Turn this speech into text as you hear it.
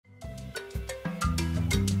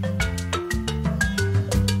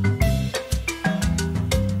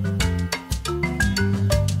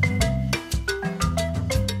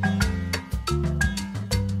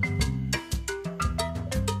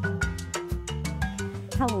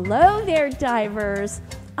Hello there, divers.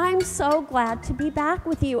 I'm so glad to be back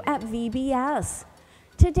with you at VBS.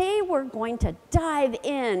 Today we're going to dive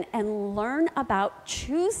in and learn about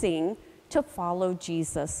choosing to follow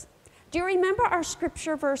Jesus. Do you remember our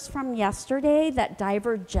scripture verse from yesterday that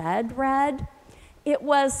diver Jed read? It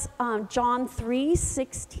was John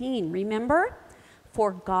 3:16, remember?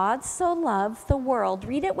 For God so loved the world,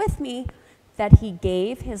 read it with me, that he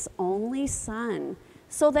gave his only son,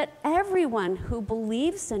 so that everyone who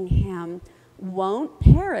believes in him won't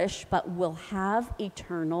perish but will have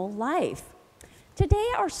eternal life. Today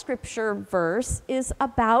our scripture verse is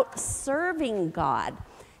about serving God,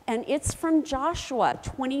 and it's from Joshua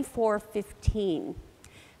 24:15.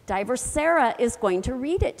 Diver Sarah is going to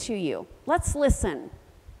read it to you. Let's listen.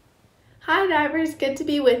 Hi divers, good to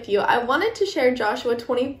be with you. I wanted to share Joshua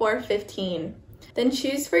 24:15. Then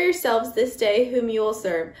choose for yourselves this day whom you will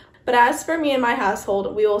serve. But as for me and my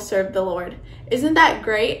household, we will serve the Lord. Isn't that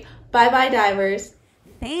great? Bye-bye, divers.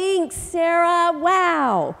 Thanks, Sarah.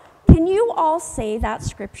 Wow. Can you all say that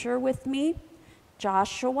scripture with me?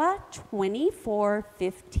 Joshua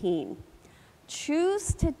 24:15.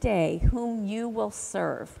 Choose today whom you will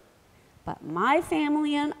serve, but my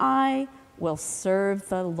family and I will serve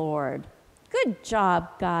the Lord. Good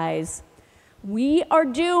job, guys. We are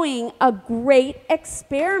doing a great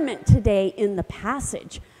experiment today in the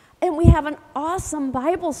passage, and we have an awesome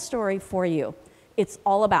Bible story for you. It's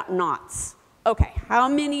all about knots. Okay, how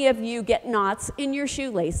many of you get knots in your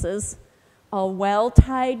shoelaces? A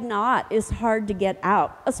well-tied knot is hard to get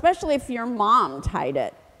out, especially if your mom tied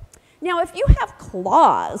it. Now, if you have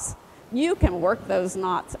claws, you can work those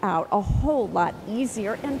knots out a whole lot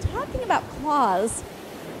easier. And talking about claws,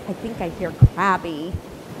 I think I hear Krabby.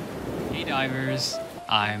 Hey divers,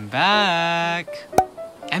 I'm back.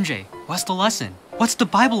 MJ, what's the lesson? What's the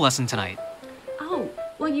Bible lesson tonight? Oh,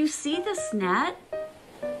 well, you see this net?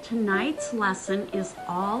 Tonight's lesson is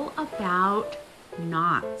all about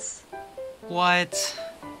knots. What?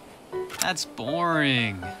 That's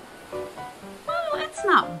boring. Oh, it's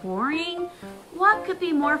not boring. What could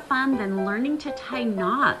be more fun than learning to tie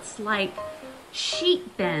knots like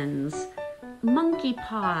sheet bends, monkey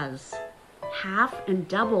paws, half and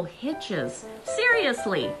double hitches?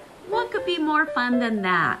 Seriously, what could be more fun than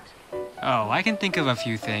that? Oh, I can think of a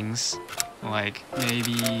few things. Like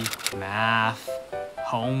maybe math,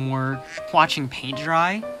 homework, watching paint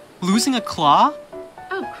dry, losing a claw.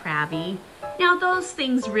 Oh, Krabby. Now those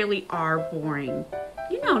things really are boring.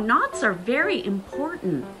 You know, knots are very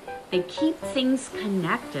important. They keep things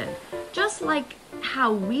connected, just like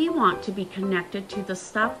how we want to be connected to the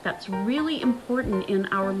stuff that's really important in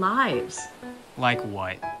our lives. Like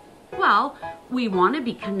what? Well, we want to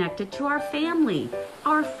be connected to our family,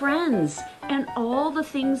 our friends, and all the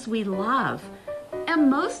things we love. And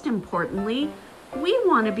most importantly, we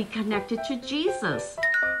want to be connected to Jesus,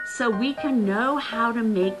 so we can know how to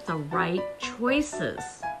make the right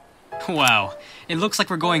choices. Wow, it looks like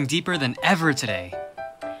we're going deeper than ever today.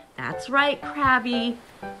 That's right, Krabby.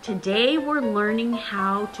 Today we're learning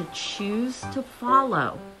how to choose to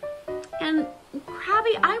follow. And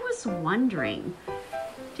Krabby, I was wondering,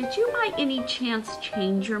 did you by any chance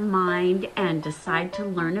change your mind and decide to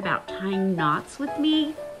learn about tying knots with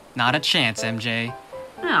me? Not a chance, MJ.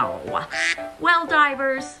 Oh, well,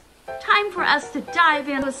 divers, time for us to dive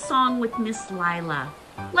into a song with Miss Lila.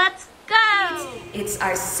 Let's go! It's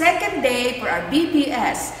our second day for our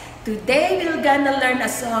VBS. Today we're gonna learn a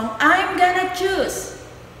song, I'm Gonna Choose.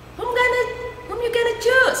 Whom you gonna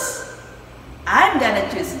choose? I'm gonna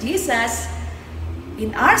choose Jesus.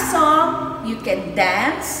 In our song, you can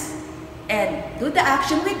dance and do the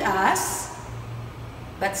action with us.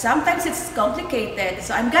 But sometimes it's complicated,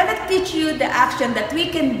 so I'm gonna teach you the action that we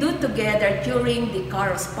can do together during the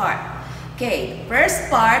chorus part. Okay, the first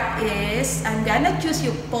part is, I'm gonna choose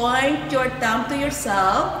you point your thumb to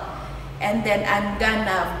yourself, and then I'm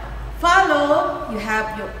gonna follow. You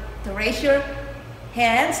have to raise your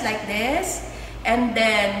hands like this, and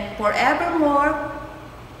then forevermore,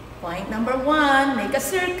 point number 1, make a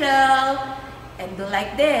circle, and do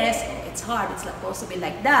like this. It's hard, it's supposed to be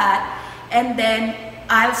like that. And then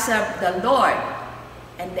I'll serve the Lord.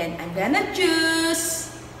 And then I'm gonna choose,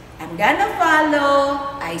 I'm gonna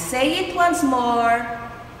follow, I say it once more,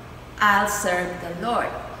 I'll serve the Lord.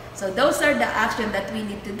 So those are the actions that we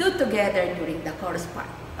need to do together during the chorus part.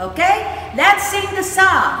 Okay? Let's sing the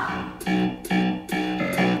song.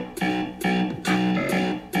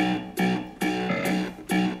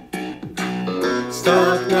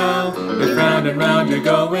 Stop now, if round and round you're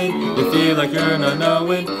going, you feel like you're not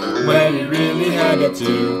knowing where you really headed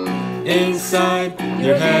to. Inside,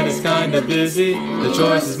 your head is kinda busy. The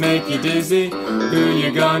choices make you dizzy. Who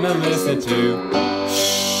you gonna listen to?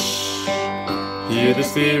 Shh. Hear the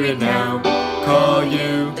spirit now call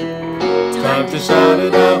you. Time to shout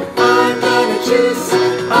it out. I'm gonna choose.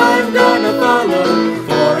 I'm gonna follow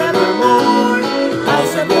forevermore. I'll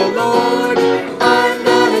serve the Lord. I'm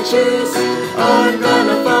gonna choose. I'm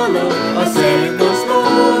gonna follow. I'll say it once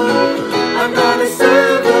more. I'm gonna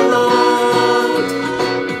serve the Lord.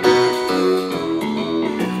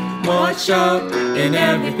 Watch out in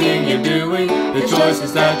everything you're doing. The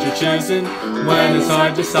choices that you're choosing. When it's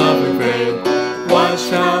hard to stop and pray. Watch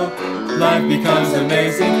how life becomes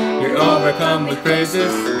amazing. You're overcome with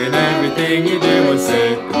praises in everything you do and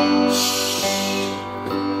say. Shh.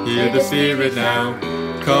 Hear the spirit now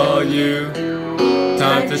call you.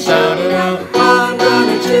 Time to shout it out. I'm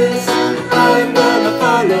gonna choose. I'm gonna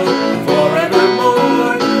follow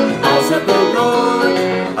forevermore. I'll serve the Lord.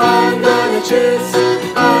 I'm gonna choose.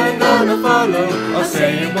 I'm gonna follow. I'll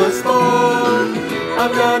say it once more.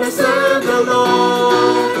 I'm gonna serve the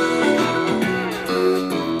Lord.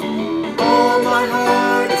 All my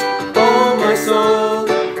heart, all my soul,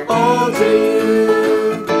 all to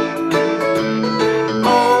you.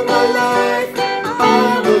 All my life,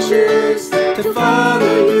 I will choose to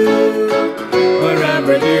follow you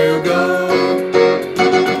wherever you go.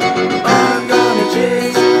 I'm gonna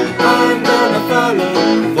choose, I'm gonna follow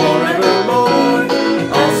forevermore.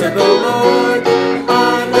 I'll serve the Lord.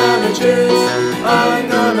 I'm gonna choose, I'm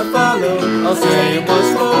gonna follow. I'll say it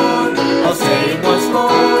once more. I'll say it once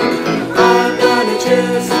more. I'm gonna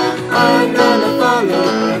choose, I'm gonna follow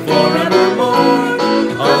forevermore.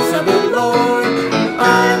 I'll serve the Lord.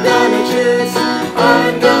 I'm gonna choose,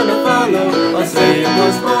 I'm gonna follow. I'll say it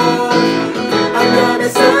once more. I'm gonna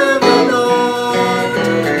serve the Lord.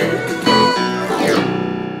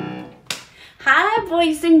 Hi,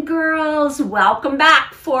 boys and girls. Welcome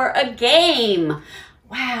back for a game.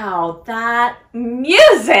 Wow, that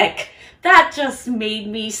music, that just made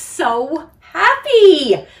me so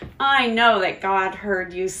happy. I know that God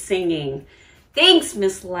heard you singing. Thanks,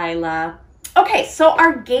 Miss Lila. Okay, so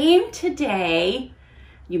our game today,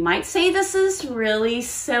 you might say this is really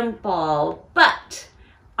simple, but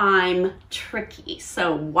I'm tricky,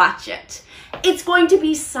 so watch it. It's going to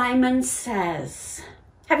be Simon Says.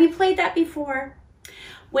 Have you played that before?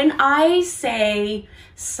 When I say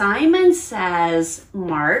Simon Says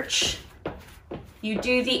march, you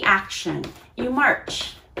do the action, you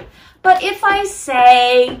march. But if I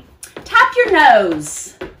say tap your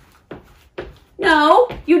nose, no,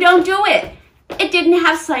 you don't do it. It didn't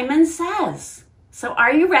have Simon Says. So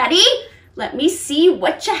are you ready? Let me see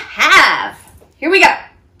what you have. Here we go.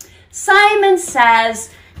 Simon Says,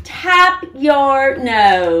 tap your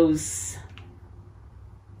nose.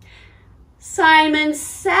 Simon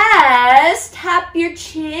Says, tap your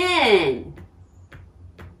chin.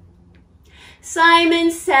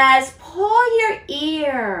 Simon Says, pull your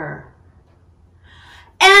ear.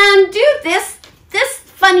 And do this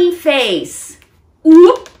funny face.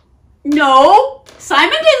 Oop, no,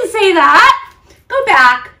 Simon didn't say that. Go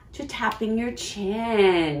back to tapping your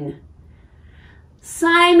chin.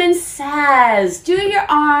 Simon Says, do your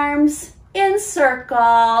arms in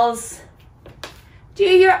circles. Do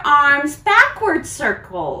your arms backward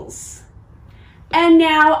circles. And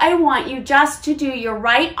now I want you just to do your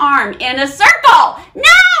right arm in a circle.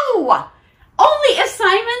 No! Only if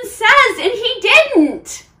Simon says, and he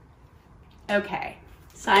didn't. Okay,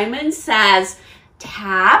 Simon Says,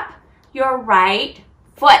 tap your right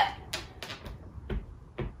foot.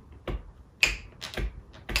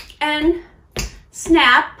 And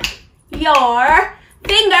snap your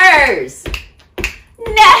fingers.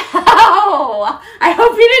 No! I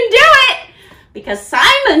hope you didn't do it because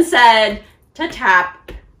Simon said to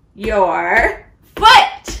tap your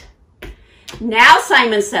foot. Now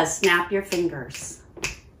Simon says, snap your fingers.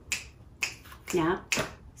 Snap,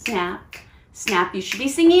 snap, snap. You should be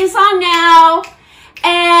singing a song now.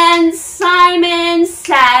 And Simon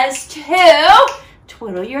says to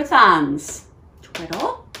twiddle your thumbs.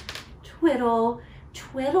 Twiddle, twiddle,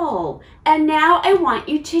 twiddle. And now I want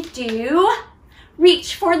you to do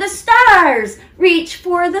reach for the stars. Reach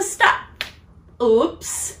for the star.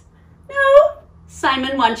 Oops. No.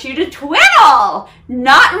 Simon wants you to twiddle,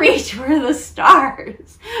 not reach for the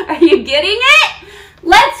stars. Are you getting it?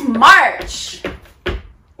 Let's march. No.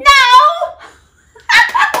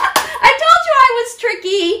 I told you I was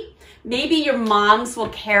tricky. Maybe your moms will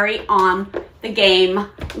carry on the game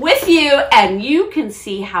with you and you can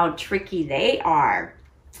see how tricky they are.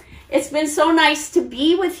 It's been so nice to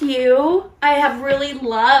be with you. I have really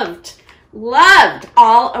loved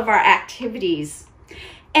all of our activities.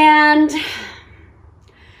 And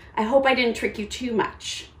I hope I didn't trick you too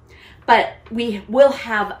much, but we will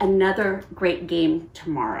have another great game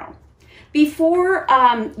tomorrow. Before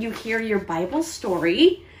you hear your Bible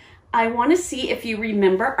story, I want to see if you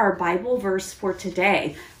remember our Bible verse for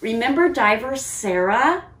today. Remember diver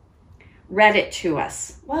Sarah read it to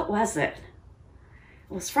us. What was it?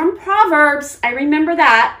 It was from Proverbs. I remember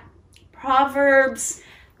that. Proverbs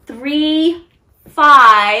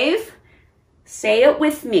 3:5. Say it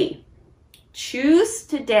with me. Choose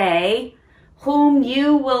today whom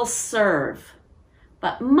you will serve,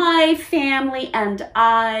 but my family and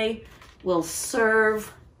I will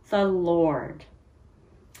serve the Lord.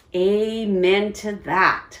 Amen to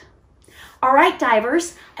that. All right,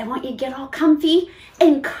 divers, I want you to get all comfy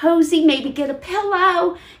and cozy. Maybe get a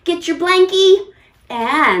pillow, get your blankie,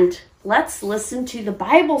 and let's listen to the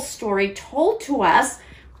Bible story told to us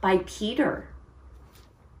by Peter.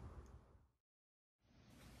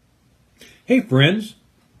 Hey friends,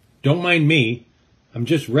 don't mind me. I'm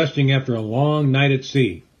just resting after a long night at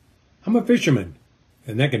sea. I'm a fisherman,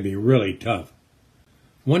 and that can be really tough.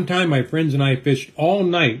 One time my friends and I fished all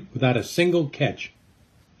night without a single catch.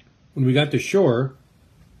 When we got to shore,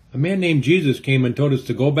 a man named Jesus came and told us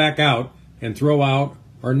to go back out and throw out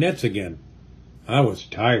our nets again. I was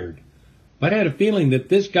tired, but I had a feeling that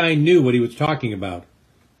this guy knew what he was talking about.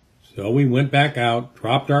 So we went back out,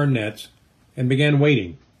 dropped our nets, and began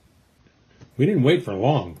waiting. We didn't wait for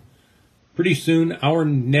long. Pretty soon our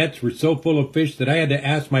nets were so full of fish that I had to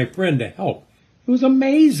ask my friend to help. It was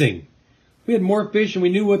amazing. We had more fish than we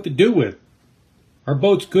knew what to do with. Our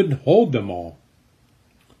boats couldn't hold them all.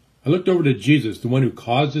 I looked over to Jesus, the one who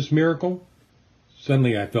caused this miracle.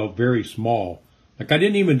 Suddenly I felt very small, like I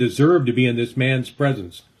didn't even deserve to be in this man's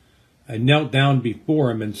presence. I knelt down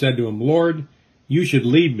before him and said to him, Lord, you should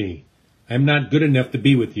lead me. I am not good enough to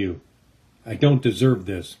be with you. I don't deserve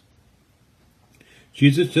this.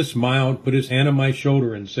 Jesus just smiled, put his hand on my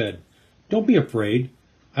shoulder and said, don't be afraid.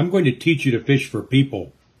 I'm going to teach you to fish for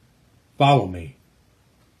people. Follow me.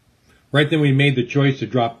 Right then we made the choice to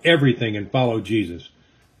drop everything and follow Jesus.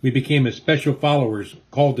 We became his special followers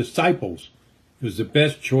called disciples. It was the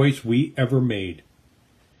best choice we ever made.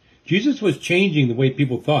 Jesus was changing the way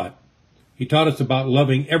people thought. He taught us about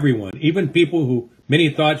loving everyone, even people who many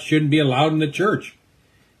thought shouldn't be allowed in the church.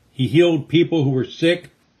 He healed people who were sick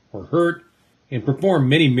or hurt and performed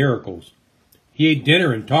many miracles. He ate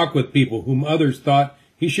dinner and talked with people whom others thought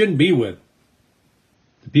he shouldn't be with.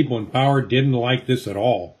 The people in power didn't like this at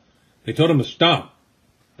all. They told him to stop,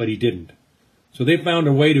 but he didn't. So they found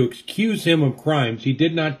a way to accuse him of crimes he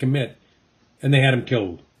did not commit, and they had him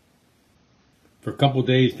killed. For a couple of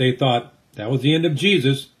days they thought that was the end of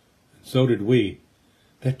Jesus, and so did we.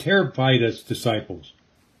 That terrified us disciples.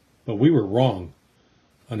 But we were wrong.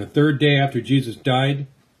 On the third day after Jesus died,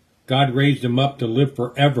 God raised him up to live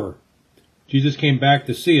forever. Jesus came back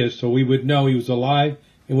to see us so we would know he was alive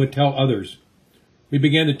and would tell others. We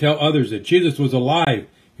began to tell others that Jesus was alive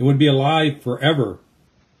and would be alive forever.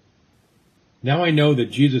 Now I know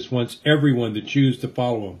that Jesus wants everyone to choose to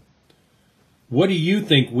follow him. What do you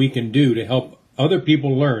think we can do to help other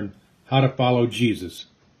people learn how to follow Jesus?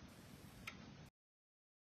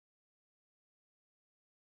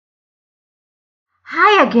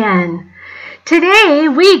 Hi again. Today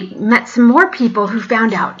we met some more people who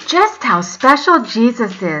found out just how special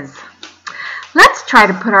Jesus is. Let's try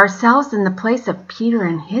to put ourselves in the place of Peter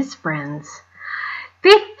and his friends.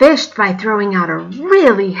 They fished by throwing out a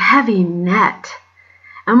really heavy net.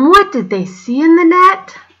 And what did they see in the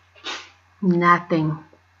net? Nothing.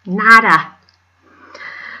 Nada.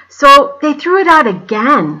 So they threw it out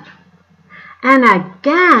again. And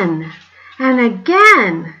again. And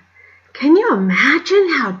again. Can you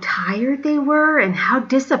imagine how tired they were and how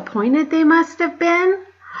disappointed they must have been?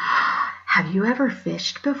 Have you ever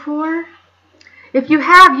fished before? If you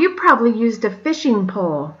have, you probably used a fishing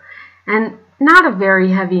pole and not a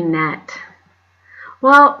very heavy net.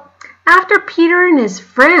 Well, after Peter and his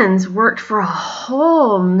friends worked for a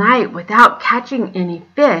whole night without catching any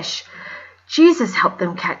fish, Jesus helped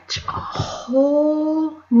them catch a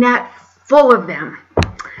whole net full of them.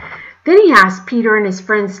 Then he asked Peter and his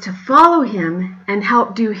friends to follow him and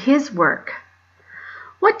help do his work.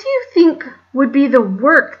 What do you think would be the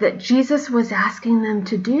work that Jesus was asking them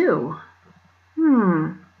to do?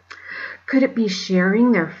 Could it be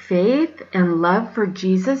sharing their faith and love for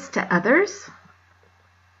Jesus to others?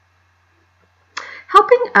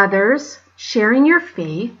 Helping others, sharing your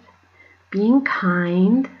faith, being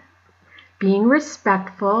kind, being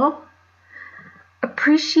respectful,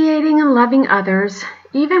 appreciating and loving others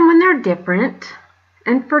even when they're different,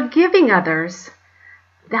 and forgiving others.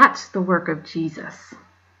 That's the work of Jesus.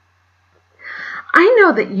 I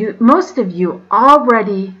know that most of you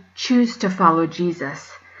already choose to follow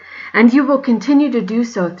Jesus, and you will continue to do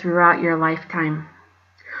so throughout your lifetime.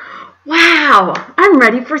 Wow, I'm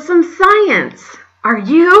ready for some science. Are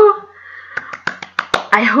you?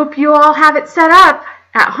 I hope you all have it set up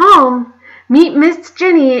at home. Meet Miss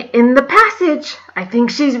Jenny in the passage. I think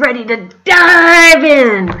she's ready to dive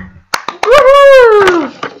in.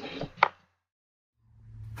 Woohoo!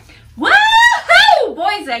 Woohoo,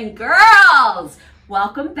 boys and girls!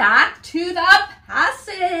 Welcome back to the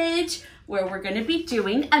passage where we're going to be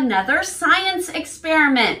doing another science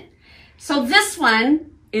experiment. So this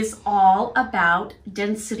one is all about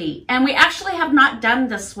density, and we actually have not done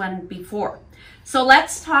this one before. So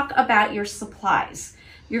let's talk about your supplies.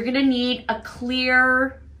 You're going to need a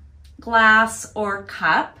clear glass or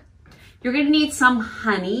cup. You're going to need some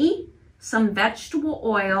honey, some vegetable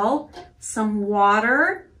oil, some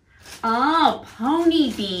water,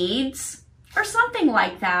 pony beads, or something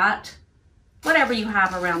like that. Whatever you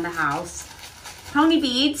have around the house. Pony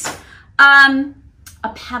beads, a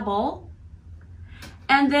pebble,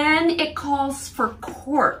 and then it calls for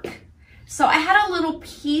cork. So I had a little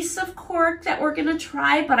piece of cork that we're gonna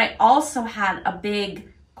try, but I also had a big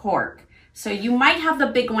cork. So you might have the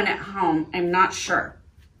big one at home, I'm not sure.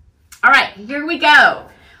 All right, here we go.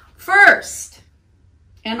 First,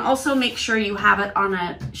 and also make sure you have it on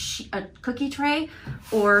a cookie tray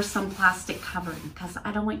or some plastic covering, because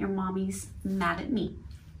I don't want your mommies mad at me.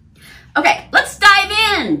 Okay, let's dive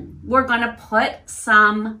in. We're gonna put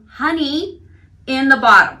some honey in the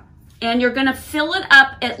bottom, and you're gonna fill it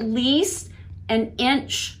up at least an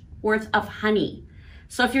inch worth of honey.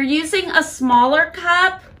 So if you're using a smaller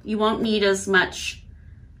cup, you won't need as much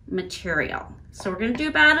material. So we're gonna do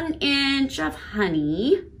about an inch of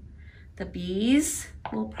honey. The bees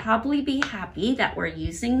will probably be happy that we're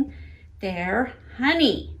using their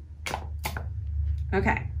honey.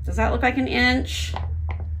 Okay, does that look like an inch?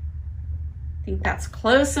 I think that's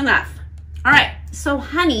close enough. All right, so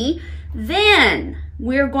honey, then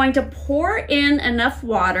we're going to pour in enough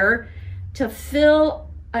water to fill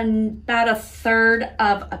about a third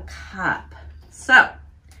of a cup. So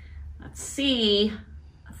let's see,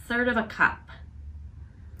 a third of a cup.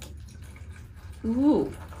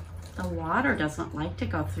 Ooh, the water doesn't like to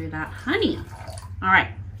go through that honey. All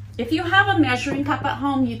right, if you have a measuring cup at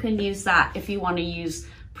home, you can use that if you want to use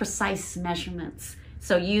precise measurements.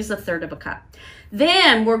 So use a third of a cup.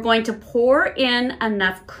 Then we're going to pour in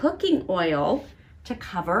enough cooking oil to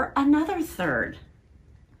cover another third.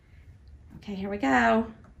 Okay, here we go.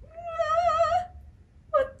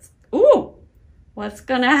 What's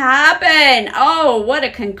gonna happen? Oh, what a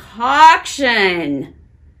concoction.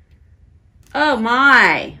 Oh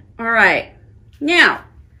my. All right, now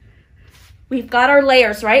we've got our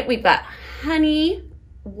layers, right? We've got honey,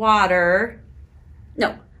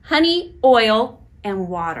 honey, oil, and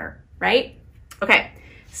water, right? Okay,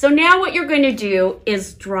 so now what you're going to do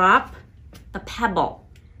is drop the pebble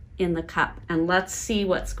in the cup, and let's see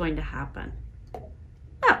what's going to happen.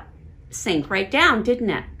 Oh, sank right down,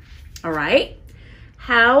 didn't it? All right,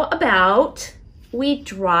 how about we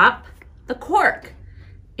drop the cork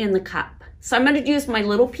in the cup? So I'm going to use my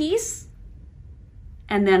little piece,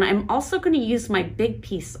 and then I'm also going to use my big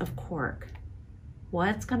piece of cork.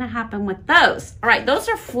 What's going to happen with those? All right, those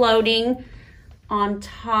are floating on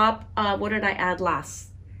top. What did I add last?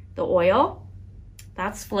 The oil.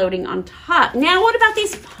 That's floating on top. Now, what about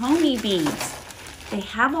these pony beads? They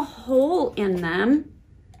have a hole in them.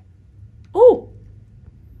 Oh,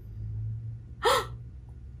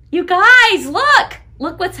 you guys, look.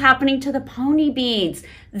 Look what's happening to the pony beads.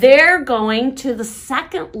 They're going to the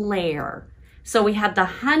second layer. So we had the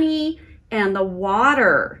honey and the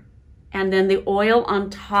water, and then the oil on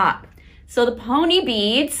top. So the pony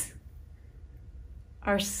beads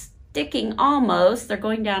are sticking almost. They're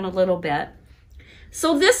going down a little bit.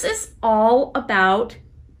 So this is all about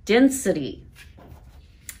density.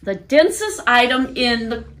 The densest item in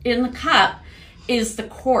the cup is the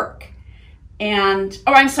cork.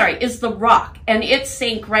 Is the rock, and it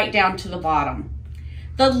sank right down to the bottom.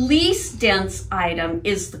 The least dense item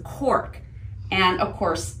is the cork, and of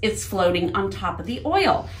course it's floating on top of the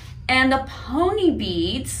oil. And the pony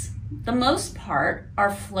beads, the most part,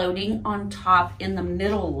 are floating on top in the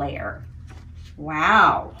middle layer.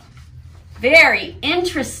 Wow, very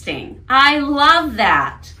interesting. I love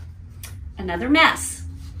that. Another mess.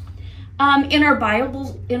 In our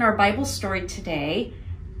Bible story today,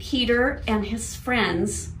 Peter and his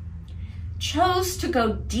friends chose to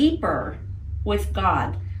go deeper with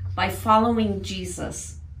God by following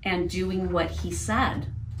Jesus and doing what he said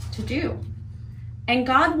to do. And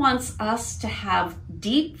God wants us to have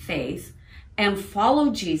deep faith and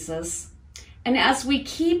follow Jesus. And as we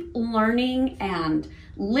keep learning and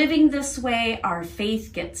living this way, our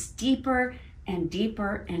faith gets deeper and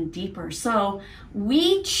deeper and deeper. So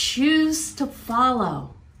we choose to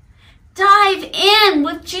follow. Dive in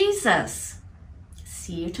with Jesus.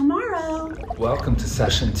 See you tomorrow. Welcome to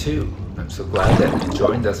session 2. I'm so glad that you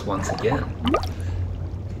joined us once again.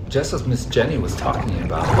 Just as Miss Jenny was talking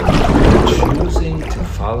about, choosing to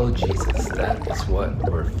follow Jesus, that is what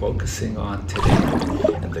we're focusing on today.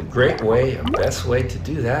 And the great way and best way to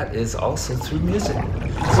do that is also through music.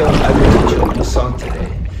 So I will teach you a new song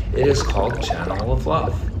today. It is called Channel of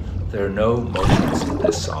Love. There are no motions in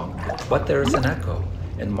this song, but there is an echo.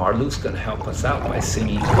 And Marlu's going to help us out by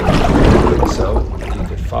singing. So you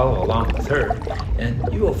could follow along with her and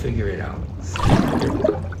you will figure it out. So here we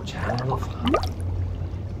go. Channel of Love.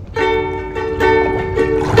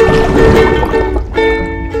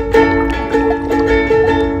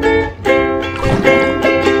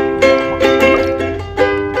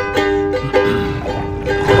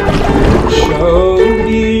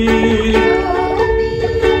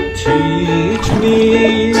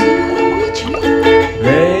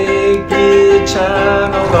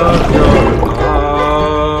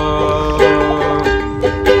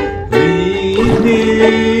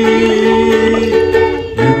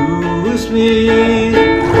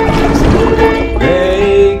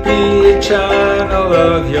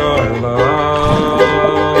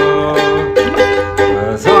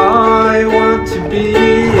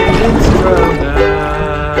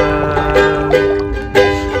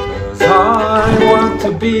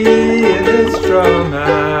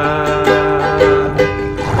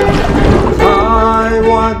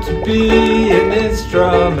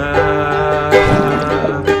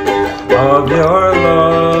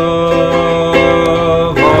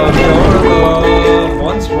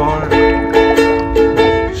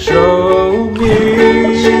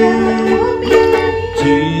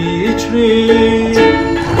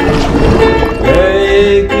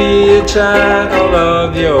 Channel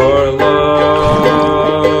of your love.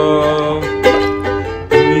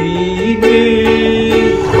 Lead me,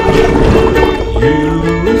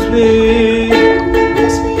 use me,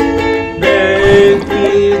 make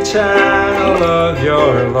me a channel of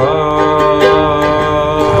your love.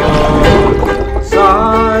 'Cause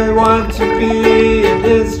I want to be an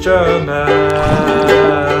instrument.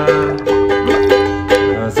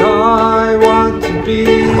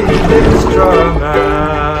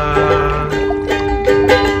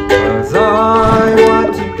 'Cause I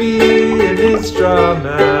want to be an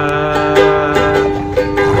instrument.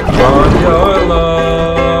 Of your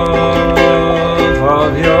love,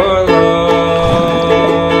 of your love,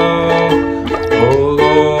 oh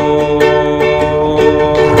Lord.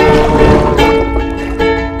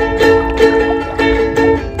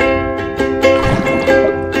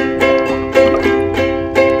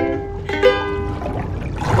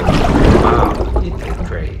 Wow, you did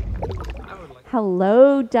great.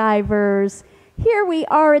 Hello, divers. Here we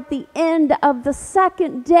are at the end of the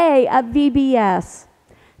second day at VBS.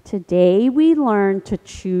 Today we learn to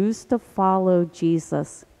choose to follow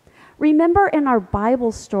Jesus. Remember in our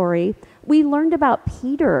Bible story, we learned about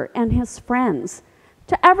Peter and his friends.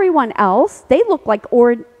 To everyone else, they looked like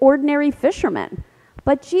ordinary fishermen.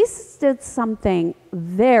 But Jesus did something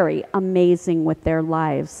very amazing with their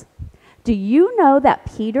lives. Do you know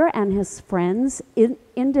that Peter and his friends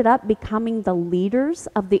ended up becoming the leaders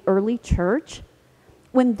of the early church?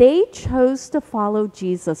 When they chose to follow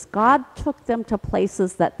Jesus, God took them to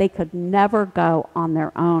places that they could never go on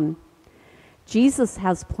their own. Jesus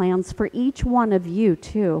has plans for each one of you,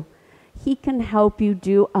 too. He can help you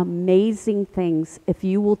do amazing things if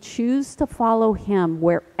you will choose to follow him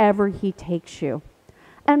wherever he takes you.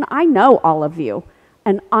 And I know all of you,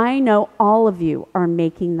 and I know all of you are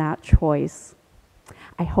making that choice.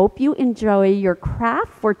 I hope you enjoy your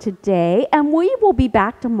craft for today, and we will be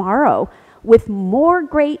back tomorrow with more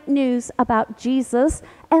great news about Jesus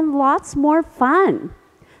and lots more fun.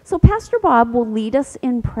 So Pastor Bob will lead us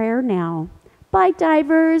in prayer now. Bye,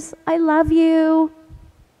 divers. I love you.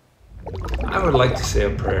 I would like to say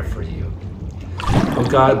a prayer for you. Oh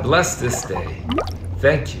God, bless this day.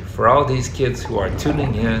 Thank you for all these kids who are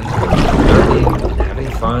tuning in, learning and having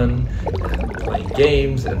fun, and playing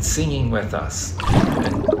games and singing with us.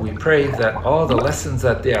 And we pray that all the lessons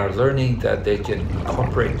that they are learning, that they can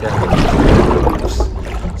incorporate them into their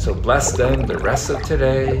lives. So bless them the rest of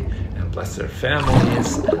today, and bless their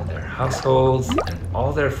families and their households and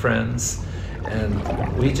all their friends. And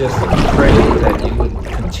we just pray that you would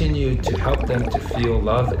continue to help them to feel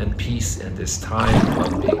love and peace in this time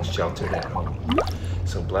of being sheltered at home.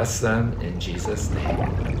 So bless them in Jesus' name.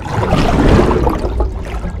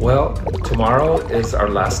 Well, tomorrow is our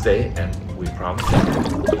last day, and we promise that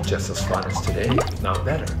it will be just as fun as today, if not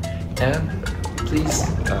better. And please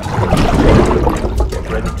get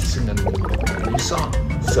ready to sing a new song.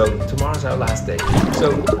 So tomorrow's our last day.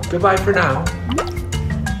 So goodbye for now.